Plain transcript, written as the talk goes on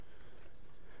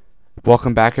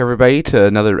Welcome back, everybody, to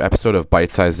another episode of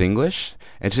Bite Size English.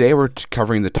 And today we're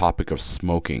covering the topic of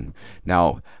smoking.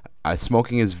 Now,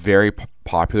 smoking is very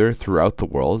popular throughout the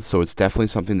world, so it's definitely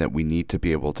something that we need to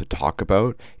be able to talk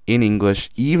about in English,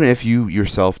 even if you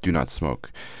yourself do not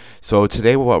smoke. So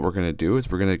today what we're going to do is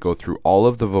we're going to go through all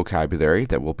of the vocabulary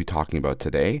that we'll be talking about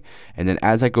today. And then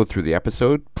as I go through the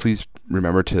episode, please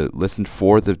remember to listen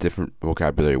for the different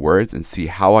vocabulary words and see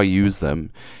how I use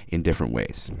them in different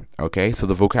ways. Okay, so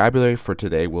the vocabulary for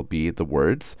today will be the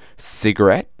words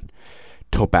cigarette,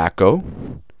 tobacco,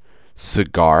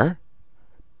 cigar,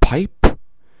 pipe,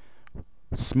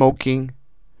 smoking,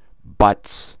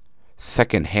 butts,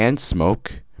 secondhand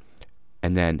smoke,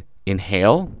 and then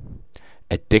inhale,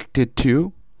 addicted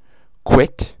to,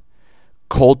 quit,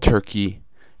 cold turkey,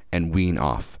 and wean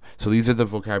off. So these are the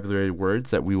vocabulary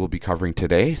words that we will be covering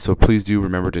today, so please do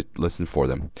remember to listen for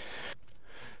them.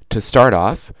 To start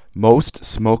off, most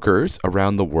smokers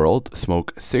around the world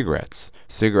smoke cigarettes.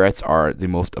 Cigarettes are the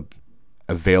most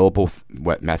available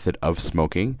method of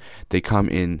smoking. They come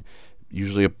in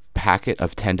usually a packet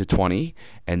of 10 to 20,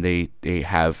 and they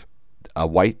have a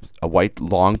white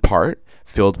long part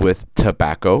filled with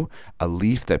tobacco, a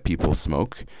leaf that people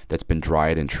smoke that's been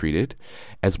dried and treated,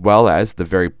 as well as the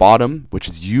very bottom, which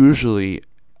is usually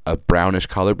a brownish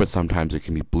color, but sometimes it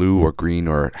can be blue or green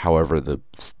or however the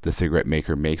cigarette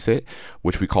maker makes it,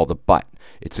 which we call the butt.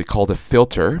 It's called a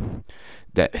filter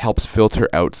that helps filter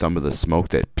out some of the smoke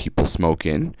that people smoke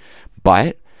in,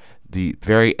 but the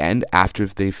very end, after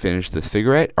they finish the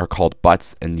cigarette, are called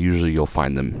butts, and usually you'll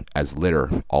find them as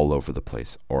litter all over the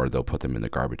place, or they'll put them in the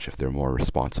garbage if they're more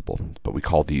responsible. But we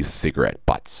call these cigarette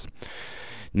butts.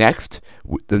 Next,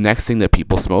 the next thing that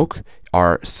people smoke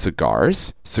are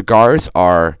cigars. Cigars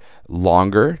are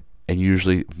longer and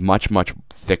usually much, much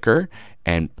thicker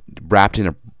and wrapped in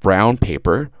a brown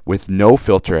paper with no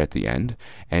filter at the end,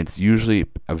 and it's usually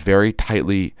a very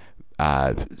tightly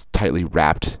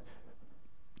wrapped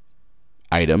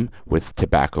item with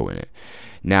tobacco in it.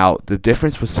 Now, the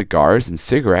difference with cigars and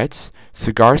cigarettes,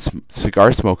 cigar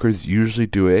smokers usually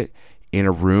do it in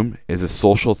a room as a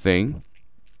social thing,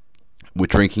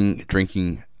 with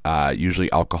drinking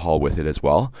usually alcohol with it as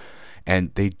well,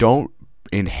 and they don't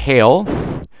inhale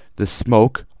the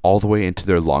smoke all the way into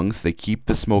their lungs. They keep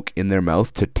the smoke in their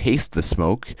mouth to taste the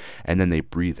smoke, and then they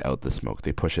breathe out the smoke.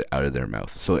 They push it out of their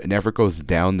mouth. So it never goes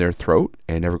down their throat,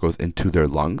 and it never goes into their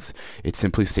lungs. It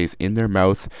simply stays in their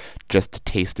mouth just to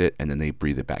taste it, and then they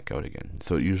breathe it back out again.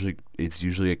 So it's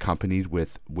usually accompanied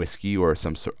with whiskey or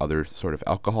some other sort of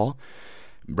alcohol,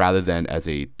 rather than as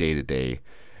a day-to-day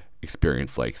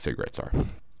experience like cigarettes are.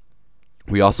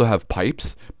 We also have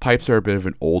pipes. Pipes are a bit of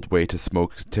an old way to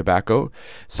smoke tobacco.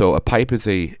 So a pipe is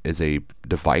a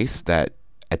device that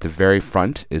at the very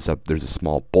front there's a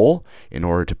small bowl in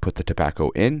order to put the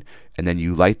tobacco in, and then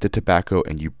you light the tobacco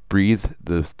and you breathe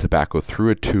the tobacco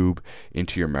through a tube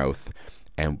into your mouth,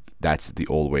 and that's the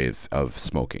old way of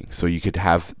smoking. So you could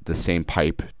have the same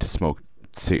pipe to smoke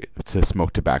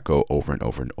tobacco over and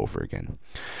over and over again.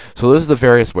 So those are the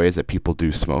various ways that people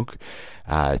do smoke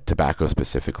tobacco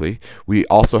specifically. We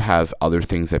also have other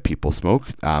things that people smoke.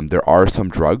 There are some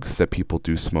drugs that people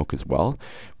do smoke as well,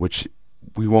 which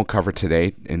we won't cover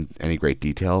today in any great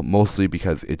detail, mostly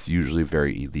because it's usually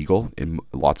very illegal in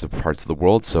lots of parts of the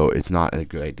world, so it's not a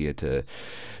good idea to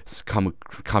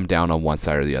come down on one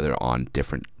side or the other on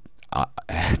different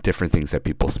things that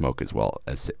people smoke as well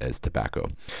as tobacco.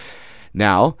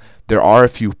 Now, there are a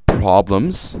few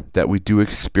problems that we do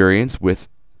experience with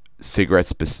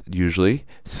cigarettes usually.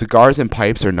 Cigars and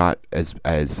pipes are not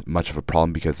as much of a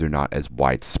problem because they're not as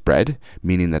widespread,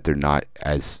 meaning that they're not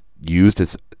as used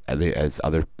as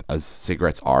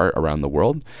cigarettes are around the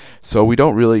world. So we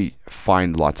don't really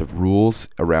find lots of rules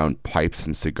around pipes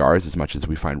and cigars as much as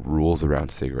we find rules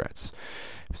around cigarettes.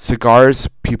 Cigars,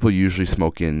 people usually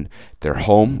smoke in their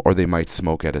home, or they might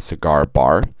smoke at a cigar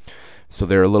bar. So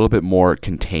they're a little bit more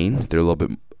contained.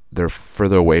 They're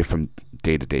further away from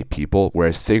day-to-day people.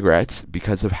 Whereas cigarettes,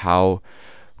 because of how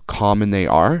common they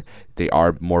are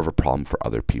more of a problem for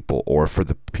other people or for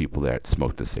the people that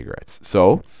smoke the cigarettes.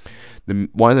 So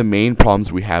one of the main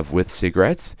problems we have with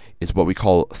cigarettes is what we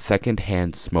call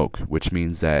secondhand smoke, which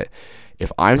means that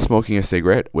if I'm smoking a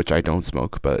cigarette, which I don't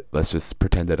smoke, but let's just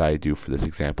pretend that I do for this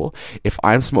example. If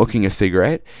I'm smoking a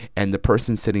cigarette and the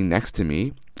person sitting next to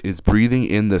me is breathing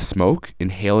in the smoke,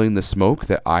 inhaling the smoke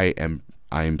that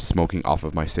I'm smoking off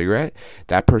of my cigarette,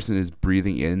 that person is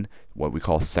breathing in what we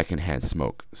call secondhand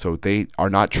smoke. So they are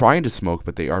not trying to smoke,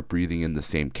 but they are breathing in the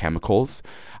same chemicals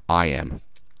I am,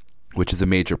 which is a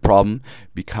major problem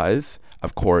because,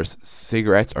 of course,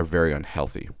 cigarettes are very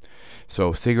unhealthy.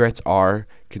 So cigarettes are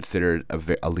considered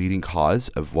a leading cause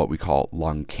of what we call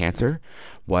lung cancer,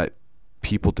 what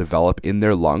people develop in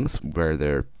their lungs where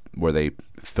they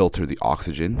filter the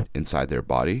oxygen inside their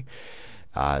body.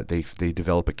 They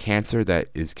develop a cancer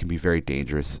that can be very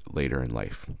dangerous later in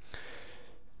life.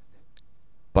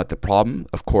 But the problem,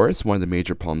 of course, one of the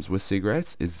major problems with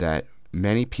cigarettes is that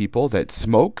many people that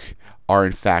smoke are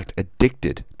in fact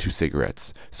addicted to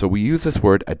cigarettes. So we use this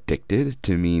word addicted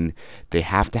to mean they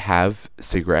have to have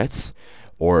cigarettes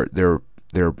or their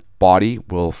body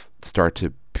will start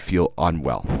to feel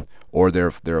unwell, or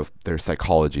their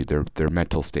psychology, their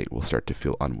mental state will start to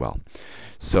feel unwell.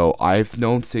 So I've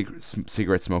known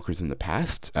cigarette smokers in the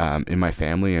past, in my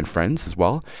family and friends as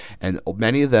well, and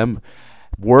many of them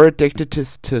were addicted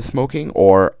to smoking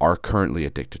or are currently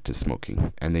addicted to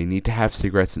smoking, and they need to have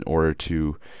cigarettes in order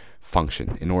to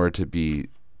function, in order to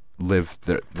live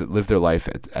their life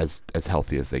as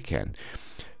healthy as they can.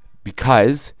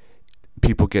 Because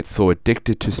people get so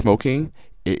addicted to smoking,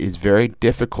 it is very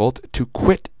difficult to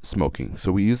quit smoking.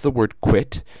 So we use the word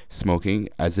quit smoking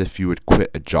as if you would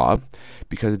quit a job,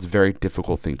 because it's a very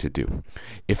difficult thing to do.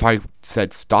 If I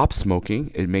said stop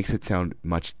smoking, it makes it sound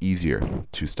much easier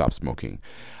to stop smoking.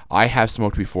 I have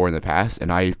smoked before in the past,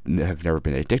 and I have never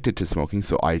been addicted to smoking,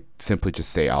 so I simply just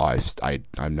say,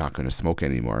 I'm not going to smoke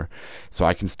anymore, so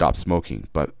I can stop smoking.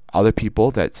 But other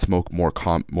people that smoke more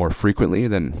frequently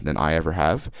than I ever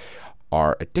have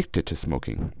are addicted to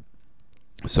smoking.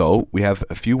 So we have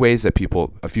a few ways that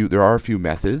there are a few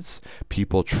methods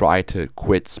people try to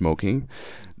quit smoking.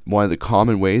 One of the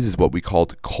common ways is what we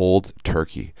called cold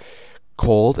turkey.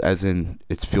 Cold as in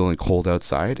it's feeling cold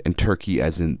outside, and turkey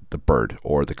as in the bird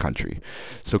or the country.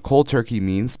 So cold turkey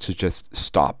means to just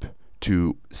stop,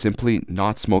 to simply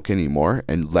not smoke anymore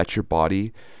and let your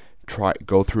body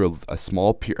go through a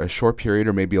short period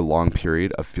or maybe a long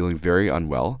period of feeling very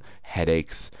unwell,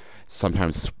 headaches,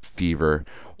 sometimes fever,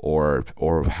 or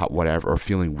whatever, or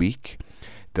feeling weak.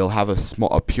 They'll have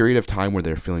a period of time where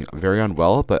they're feeling very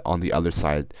unwell, but on the other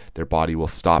side, their body will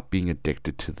stop being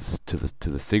addicted to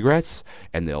the cigarettes,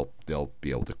 and they'll be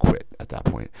able to quit at that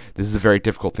point. This is a very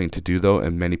difficult thing to do, though,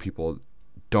 and many people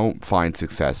don't find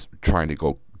success trying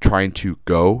to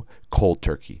go cold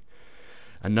turkey.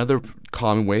 Another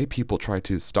common way people try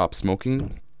to stop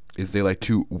smoking is they like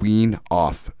to wean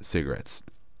off cigarettes.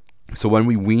 So when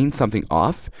we wean something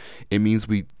off, it means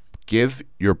we give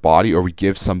your body, or we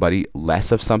give somebody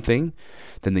less of something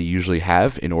than they usually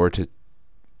have in order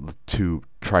to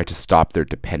try to stop their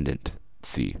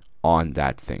dependency on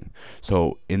that thing.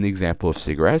 So in the example of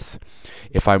cigarettes,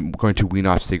 if I'm going to wean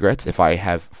off cigarettes, if I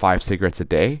have 5 cigarettes a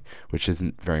day, which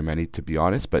isn't very many to be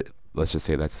honest, but let's just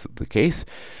say that's the case.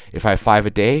 If I have 5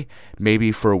 a day,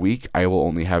 maybe for a week I will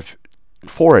only have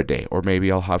 4 a day, or maybe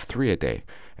I'll have 3 a day,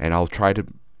 and I'll try to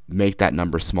make that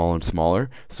number smaller and smaller,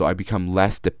 so I become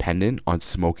less dependent on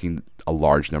smoking a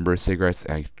large number of cigarettes,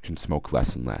 and I can smoke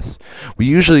less and less. We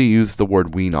usually use the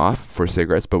word wean off for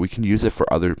cigarettes, but we can use it for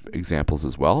other examples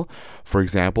as well. For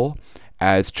example,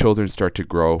 as children start to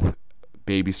grow,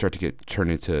 babies start to get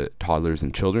turned into toddlers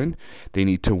and children, they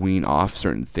need to wean off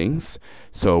certain things.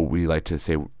 So we like to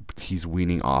say he's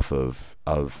weaning off of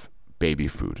baby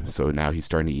food. So now he's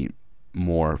starting to eat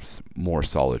more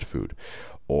solid food.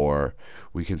 Or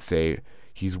we can say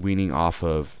he's weaning off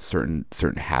of certain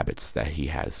habits that he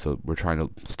has. So we're trying to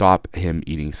stop him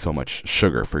eating so much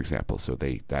sugar, for example. So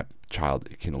that child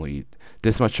can only eat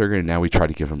this much sugar, and now we try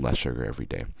to give him less sugar every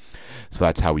day. So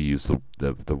that's how we use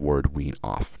the word wean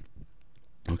off.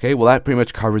 Okay, well, that pretty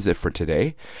much covers it for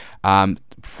today.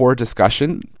 For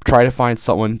discussion, try to find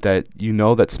someone that you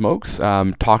know that smokes.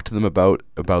 Talk to them about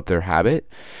their habit.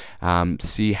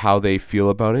 See how they feel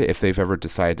about it, if they've ever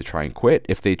decided to try and quit.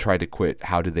 If they try to quit,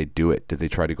 how did they do it? Did they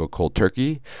try to go cold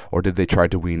turkey? Or did they try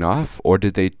to wean off? Or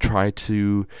did they try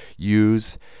to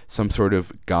use some sort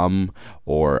of gum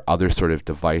or other sort of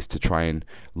device to try and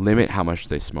limit how much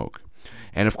they smoke?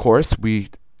 And of course,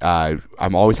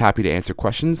 I'm always happy to answer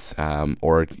questions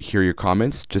or hear your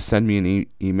comments. Just send me an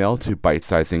email to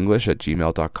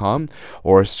bitesizedenglish@gmail.com,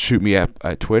 or shoot me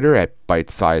at Twitter at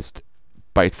bitesized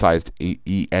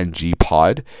ENG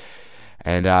pod,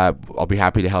 and I'll be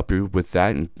happy to help you with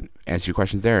that and answer your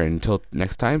questions there. And until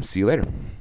next time, see you later.